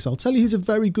like this. I'll tell you who's a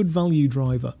very good value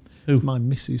driver. Who? My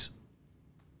missus.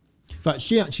 In fact,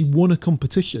 she actually won a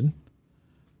competition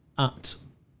at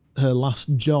her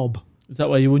last job. Is that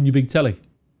why you won your big telly?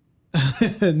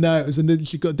 No,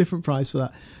 she got a different prize for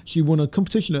that. She won a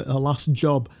competition at her last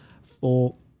job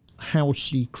for how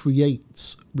she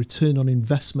creates return on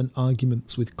investment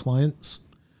arguments with clients.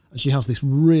 And she has this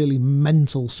really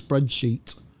mental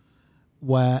spreadsheet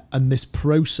and this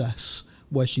process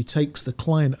where she takes the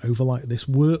client over like this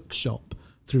workshop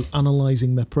through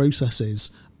analysing their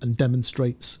processes and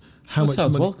demonstrates how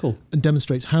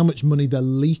much money they're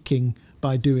leaking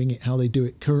by doing it, how they do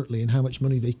it currently, and how much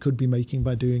money they could be making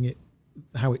by doing it,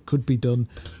 how it could be done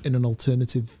in an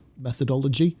alternative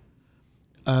methodology.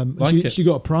 She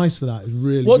got a prize for that. It was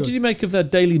really What good. did you make of their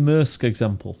Daily Maersk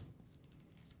example?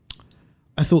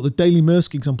 I thought the Daily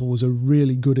Maersk example was a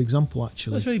really good example,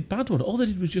 actually. That's a really bad one. All they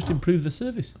did was just improve the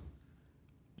service.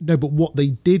 No, but what they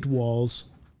did was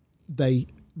they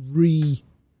reframed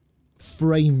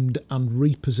and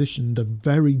repositioned a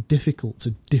very difficult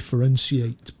to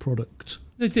differentiate product.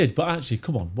 They did, but actually,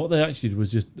 come on. What they actually did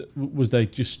was they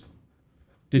just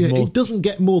did more. It doesn't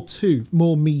get more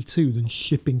Me Too than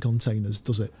shipping containers,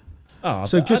 does it?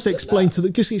 So just explain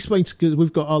because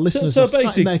we've got our listeners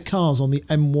sat in their cars on the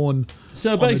M1.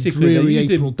 So basically, they're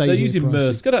using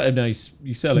Maersk. Get out of nice.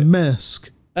 You sell it. Maersk.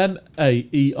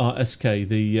 Maersk,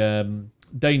 the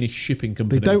Danish shipping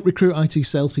company. They don't recruit IT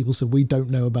salespeople, so we don't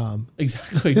know about them.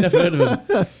 Exactly, never heard of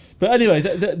them. But anyway,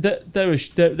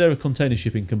 they're a container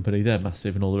shipping company. They're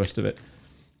massive and all the rest of it.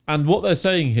 And what they're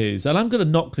saying here is, and I'm going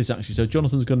to knock this actually, so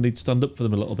Jonathan's going to need to stand up for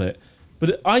them a little bit.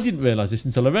 But I didn't realise this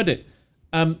until I read it.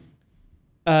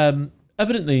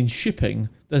 Evidently in shipping,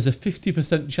 there's a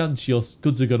 50% chance your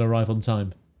goods are going to arrive on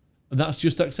time. And that's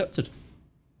just accepted.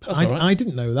 That's all right. I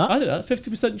didn't know that. I didn't know,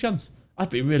 50% chance. I'd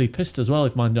be really pissed as well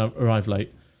if mine arrived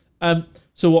late.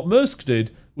 So what Maersk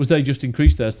did was they just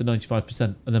increased theirs to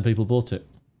 95% and then people bought it.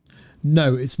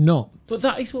 No, it's not. But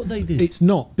that is what they did. It's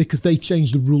not, because they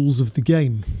changed the rules of the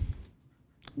game.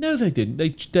 No, they didn't.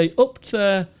 They upped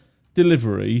their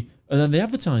delivery and then they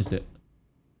advertised it.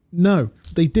 No,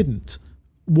 they didn't.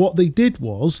 What they did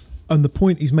was, and the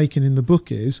point he's making in the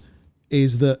book is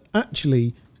that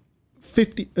actually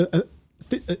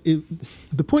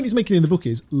the point he's making in the book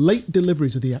is late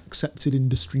deliveries are the accepted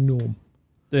industry norm,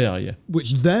 They are, yeah.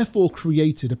 which therefore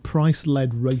created a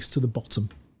price-led race to the bottom.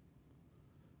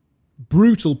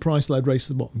 Brutal price-led race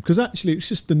to the bottom, because actually it's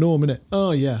just the norm, innit?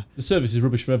 Oh yeah, The service is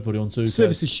rubbish from everybody on Tuesday.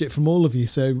 service is shit from all of you.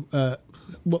 So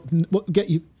what get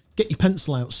your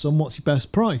pencil out, son. What's your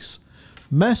best price?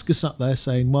 Maersk is sat there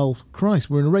saying, well, Christ,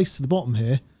 we're in a race to the bottom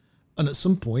here, and at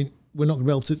some point we're not going to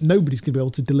be able to. Nobody's going to be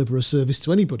able to deliver a service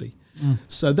to anybody.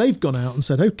 So they've gone out and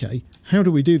said, okay, how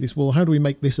do we do this? Well, how do we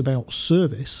make this about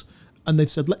service? And they've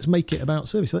said, let's make it about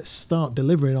service. Let's start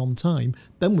delivering on time.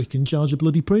 Then we can charge a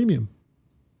bloody premium.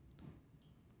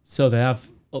 So they have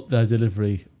upped their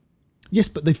delivery. Yes,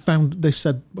 but they've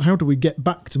said, how do we get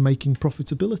back to making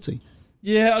profitability?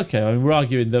 Yeah, okay. I mean, we're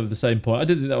arguing over the same point. I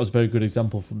didn't think that was a very good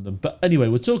example from them. But anyway,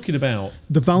 we're talking about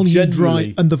The value generally,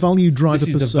 drive and the value driver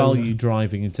this is persona. the value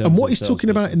driving in terms And what of he's talking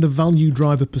about in the value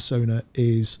driver persona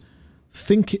is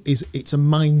it's a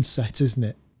mindset, isn't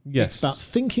it? Yes. It's about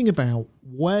thinking about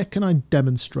where can I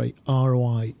demonstrate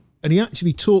ROI. And he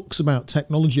actually talks about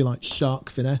technology like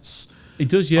Shark Finesse, It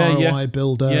does, yeah, ROI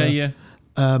Builder. Yeah.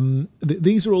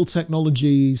 These are all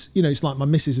technologies. You know, it's like my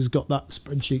missus has got that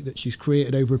spreadsheet that she's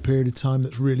created over a period of time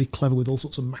that's really clever with all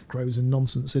sorts of macros and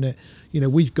nonsense in it. You know,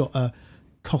 we've got a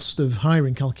cost of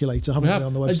hiring calculator, haven't we,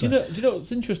 on the website? And do you know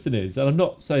what's interesting is, and I'm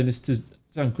not saying this to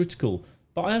sound critical,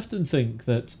 but I often think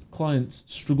that clients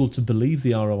struggle to believe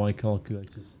the ROI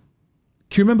calculators.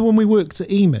 Can you remember when we worked at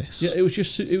EMIS? Yeah, it was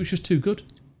just too good.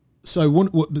 So when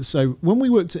we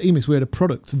worked at EMIS, we had a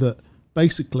product that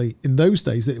basically, in those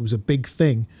days, it was a big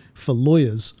thing for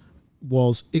lawyers,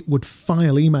 was it would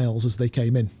file emails as they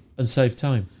came in. And save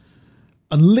time.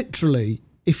 And literally,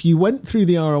 if you went through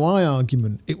the ROI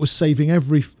argument, it was saving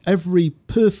every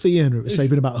per fee earner, it was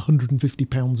saving about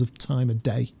 £150 of time a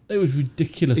day. It was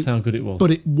ridiculous how good it was.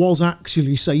 But it was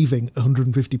actually saving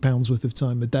 £150 worth of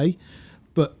time a day.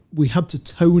 But we had to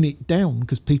tone it down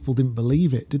because people didn't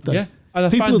believe it, did they? Yeah. And I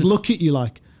People find would look at you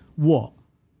like, what?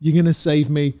 You're going to save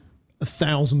me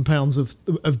 £1,000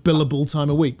 of billable time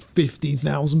a week,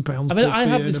 £50,000. I mean, I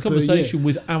have this conversation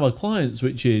with our clients,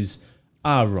 which is,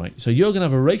 right, so you're going to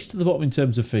have a race to the bottom in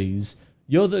terms of fees.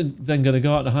 You're then going to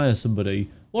go out and hire somebody.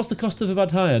 What's the cost of a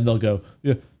bad hire? And they'll go,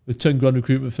 yeah, the 10 grand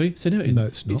recruitment fee. So no, it's not.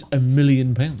 It's £1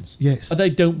 million. Yes. And they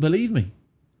don't believe me.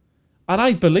 And I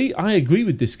agree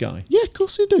with this guy. Yeah, of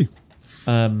course you do.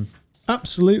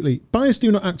 Absolutely. Buyers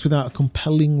do not act without a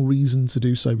compelling reason to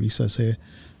do so, he says here.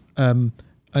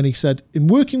 And he said, in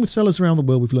working with sellers around the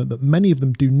world, we've learned that many of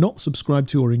them do not subscribe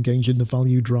to or engage in the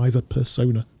value driver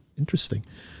persona. Interesting.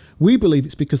 We believe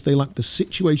it's because they lack the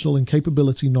situational and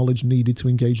capability knowledge needed to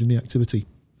engage in the activity.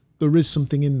 There is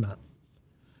something in that.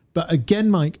 But again,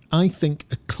 Mike, I think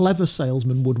a clever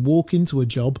salesman would walk into a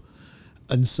job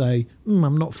and say,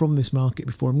 I'm not from this market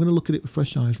before. I'm going to look at it with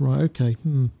fresh eyes. Right, okay.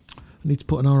 I need to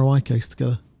put an ROI case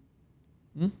together.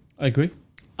 I agree.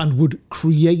 And would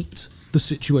create the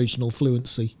situational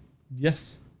fluency.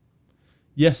 Yes.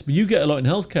 Yes, but you get a lot in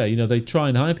healthcare. You know, they try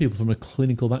and hire people from a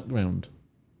clinical background.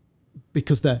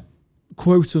 Because they're,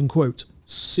 quote unquote,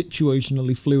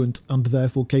 situationally fluent and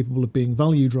therefore capable of being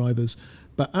value drivers.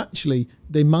 But actually,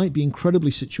 they might be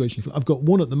incredibly situationally fluent. I've got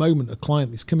one at the moment, a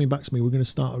client that's coming back to me. We're going to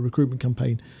start a recruitment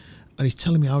campaign. And he's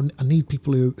telling me, I need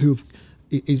people who have...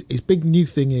 His big new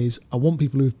thing is, I want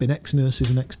people who've been ex-nurses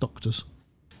and ex-doctors.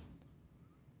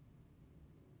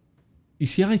 You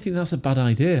see, I think that's a bad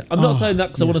idea. I'm not saying that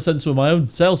because I want to send some of my own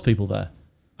salespeople there.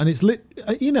 And it's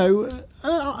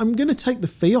I'm going to take the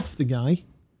fee off the guy.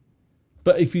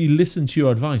 But if you listen to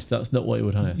your advice, that's not what he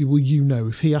would hire.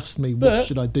 If he asked me, what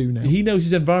should I do now? He knows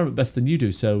his environment better than you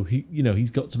do, so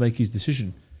he's got to make his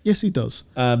decision. Yes, he does.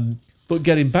 But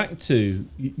getting back to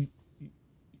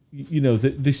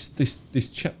this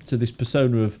chapter, this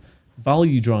persona of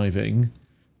value driving,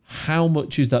 how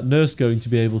much is that nurse going to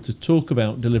be able to talk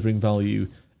about delivering value?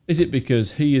 Is it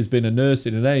because he has been a nurse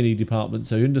in an A&E department,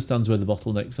 so he understands where the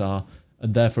bottlenecks are,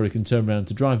 and therefore he can turn around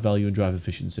to drive value and drive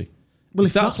efficiency? Well,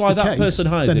 if that's why that person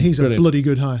hires him, then he's a bloody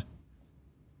good hire.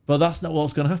 But that's not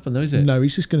what's going to happen, though, is it? No,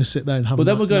 he's just going to sit there and have. But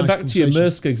then we're going back to your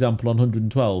Maersk example on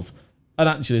 112, and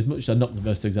actually, as much as I knocked the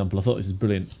Maersk example, I thought this is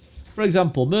brilliant. For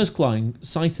example, Maersk Line,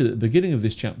 cited at the beginning of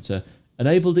this chapter,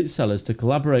 enabled its sellers to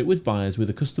collaborate with buyers with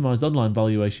a customised online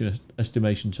valuation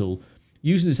estimation tool.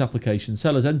 Using this application,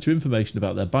 sellers enter information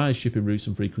about their buyers' shipping routes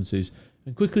and frequencies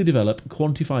and quickly develop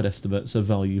quantified estimates of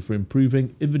value for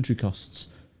improving inventory costs,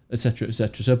 etc.,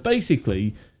 etc. So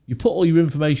basically, you put all your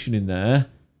information in there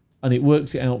and it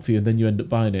works it out for you and then you end up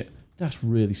buying it. That's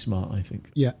really smart, I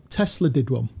think. Yeah, Tesla did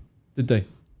one. Did they?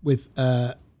 With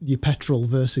your petrol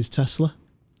versus Tesla.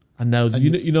 And now,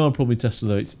 you know our problem with Tesla,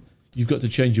 though, it's you've got to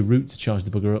change your route to charge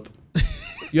the bugger up.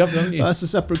 You haven't you? That's a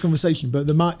separate conversation. But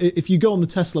if you go on the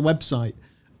Tesla website,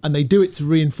 and they do it to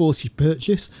reinforce your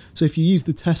purchase. So if you use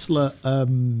the Tesla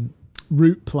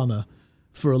route planner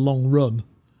for a long run,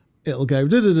 it'll go,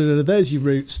 there's your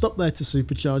route, stop there to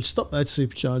supercharge,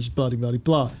 blah, blah, blah,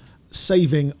 blah,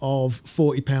 saving of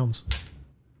 £40.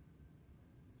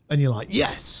 And you're like,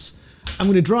 yes, I'm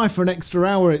going to drive for an extra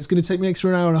hour. It's going to take me an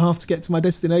extra hour and a half to get to my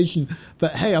destination.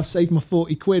 But hey, I've saved my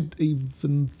 40 quid,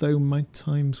 even though my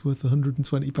time's worth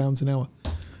 £120 an hour.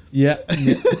 Yeah.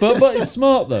 but it's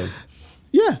smart, though.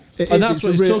 Yeah. And that's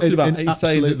what he's talking about. He's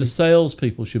saying that the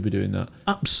salespeople should be doing that.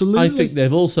 Absolutely. I think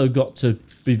they've also got to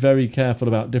be very careful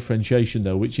about differentiation,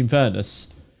 though, which, in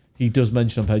fairness, he does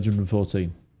mention on page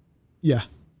 114. Yeah.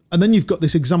 And then you've got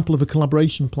this example of a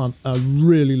collaboration plan. I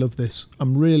really love this.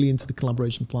 I'm really into the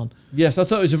collaboration plan. Yes, I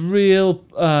thought it was a real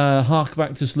hark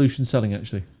back to solution selling,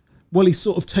 actually. Well, he's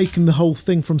sort of taken the whole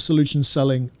thing from solution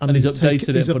selling and he's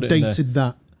updated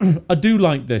that. I do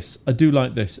like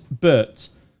this. But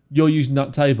you're using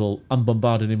that table and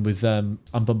bombarding him with I'm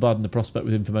bombarding the prospect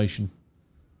with information.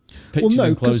 Pitching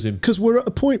and closing. Because we're at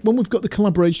a point when we've got the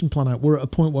collaboration plan out. We're at a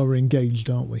point where we're engaged,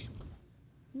 aren't we?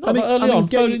 Early on,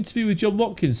 phone interview with John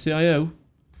Watkins, CIO.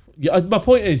 Yeah, my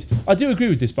point is, I do agree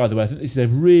with this. By the way, I think this is a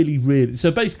really.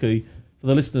 So basically, for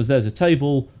the listeners, there's a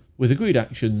table with agreed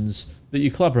actions that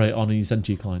you collaborate on and you send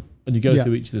to your client, and you go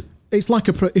through each of the. It's like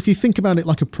if you think about it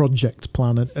like a project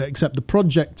plan, except the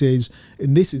project is,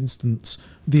 in this instance,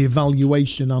 the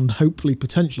evaluation and hopefully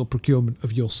potential procurement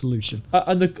of your solution.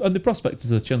 And the prospect is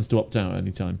a chance to opt out at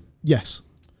any time. Yes,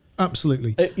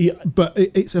 absolutely. Yeah. But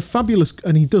it's a fabulous,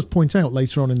 and he does point out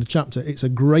later on in the chapter, it's a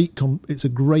great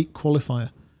qualifier,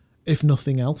 if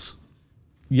nothing else.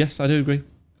 Yes, I do agree.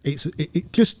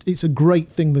 It's a great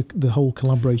thing, the whole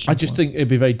collaboration. I just think it'd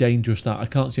be very dangerous that I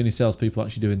can't see any salespeople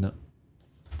actually doing that.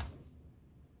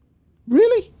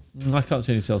 Really? I can't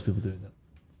see any salespeople doing that.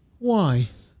 Why?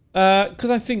 Because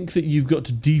I think that you've got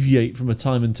to deviate from a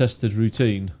time and tested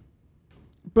routine.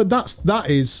 But that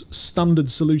is standard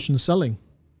solution selling.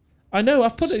 I know.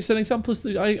 I've put it as an example.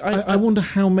 I wonder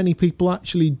how many people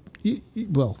actually.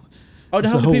 Well,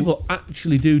 how many people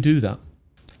actually do that?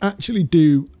 Actually,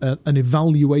 do an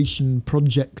evaluation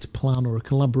project plan or a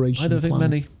collaboration plan. I don't think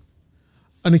many.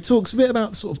 And he talks a bit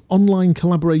about sort of online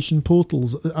collaboration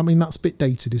portals. I mean, that's a bit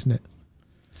dated, isn't it?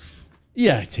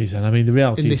 Yeah, it is. And I mean, the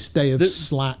reality in this day of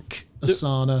Slack,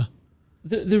 Asana.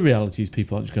 The reality is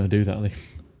people aren't just going to do that, are they?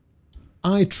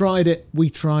 I tried it. We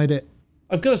tried it.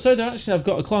 I've got to say that actually I've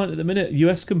got a client at the minute, a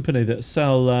US company that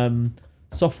sell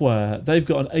software. They've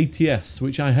got an ATS,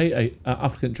 which I hate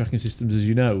applicant tracking systems, as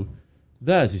you know.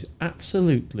 Theirs is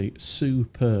absolutely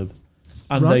superb.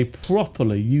 And they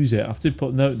properly use it. I did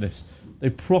put a note in this. They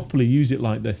properly use it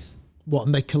like this. What,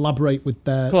 and they collaborate with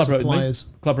their suppliers?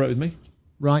 Collaborate with me.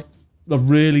 Right.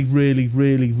 Really, really,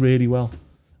 really, really well.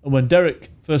 And when Derek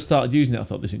first started using it, I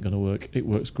thought, this isn't going to work. It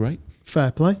works great.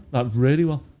 Fair play. Really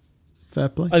well. Fair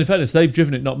play. And in fairness, they've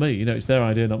driven it, not me. You know, it's their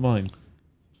idea, not mine.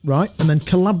 Right. And then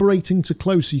collaborating to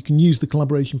close, so you can use the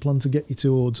collaboration plan to get you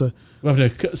towards a... We're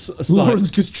having a slide.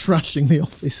 Lauren's just trashing the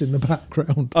office in the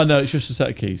background. I know, it's just a set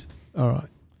of keys. All right.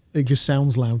 It just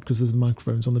sounds loud because there's the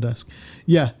microphones on the desk.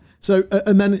 Yeah. So,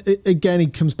 and then again, he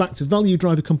comes back to value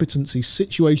driver competency,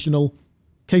 situational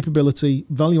capability,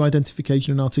 value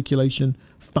identification and articulation,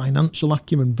 financial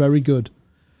acumen, very good.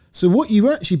 So what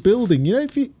you're actually building, you know,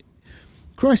 if you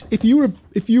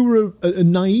were a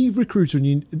naive recruiter,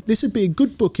 and this would be a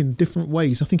good book in different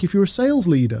ways. I think if you're a sales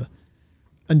leader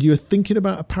and you're thinking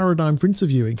about a paradigm for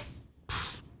interviewing,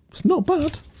 it's not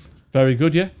bad. Very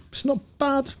good, yeah. It's not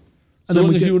bad. So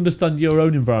long as you understand your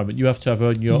own environment, you have to have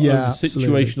your own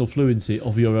situational fluency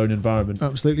of your own environment.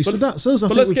 Absolutely. But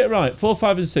let's get right. 4,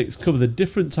 5, and 6 cover the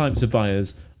different types of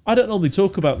buyers. I don't normally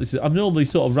talk about this. I'm normally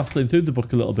sort of rattling through the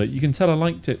book a little bit. You can tell I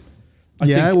liked it.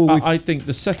 I think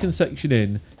the second section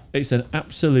in, it's an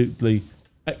absolutely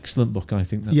excellent book, I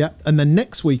think. Yeah, and then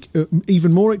next week,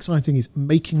 even more exciting, is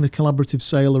making the collaborative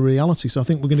sale a reality. So I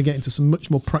think we're going to get into some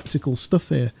much more practical stuff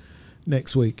here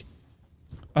next week.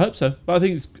 I hope so, but I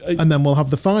think it's and then we'll have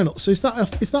the final. So is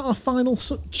that our final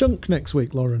chunk next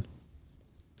week, Lauren?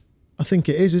 I think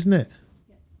it is, isn't it?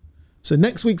 Yeah. So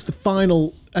next week's the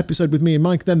final episode with me and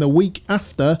Mike. Then the week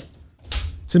after,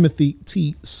 Timothy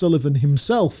T. Sullivan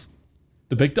himself,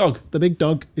 the big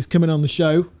dog, is coming on the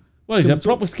show. Well,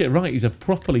 let's get it right. He's a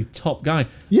properly top guy.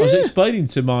 Yeah. I was explaining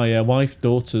to my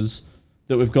daughters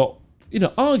that we've got. You know,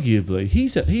 arguably,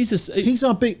 he's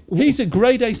a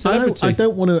grade A celebrity. I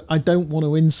don't want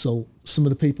to insult some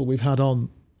of the people we've had on,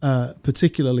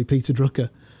 particularly Peter Drucker.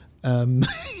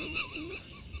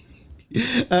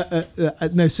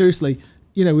 No, seriously.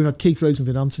 You know, we've had Keith Rose, we've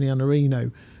had Anthony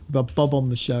Iannarino, we've had Bob on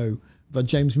the show, we've had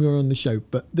James Muir on the show.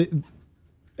 But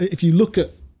if you look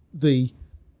at the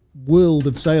world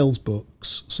of sales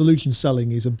books, solution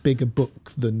selling is a bigger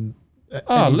book than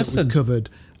any that we've covered.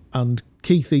 And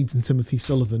Keith Eads and Timothy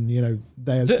Sullivan, you know,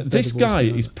 this guy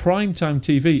is primetime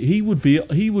TV. He would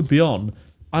be on.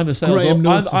 I'm a sales.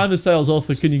 I'm a sales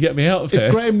author. Can you get me out of here?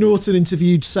 If Graham Norton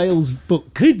interviewed sales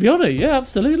book, he'd be on it. Yeah,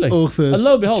 absolutely. Authors. And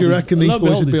lo and behold, do you reckon these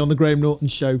boys would be on the Graham Norton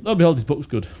show? Lo and behold, his book's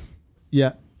good.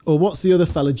 Yeah. Or what's the other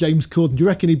fella, James Corden? Do you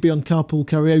reckon he'd be on Carpool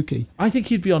Karaoke? I think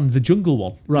he'd be on the Jungle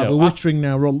one. Right, we're wittering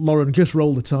now. Lauren, just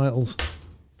roll the titles.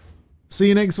 See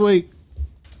you next week.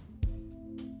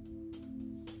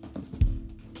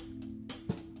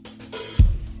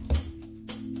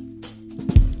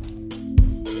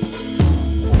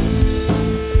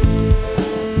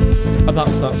 I'm about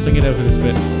to start singing over this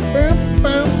bit.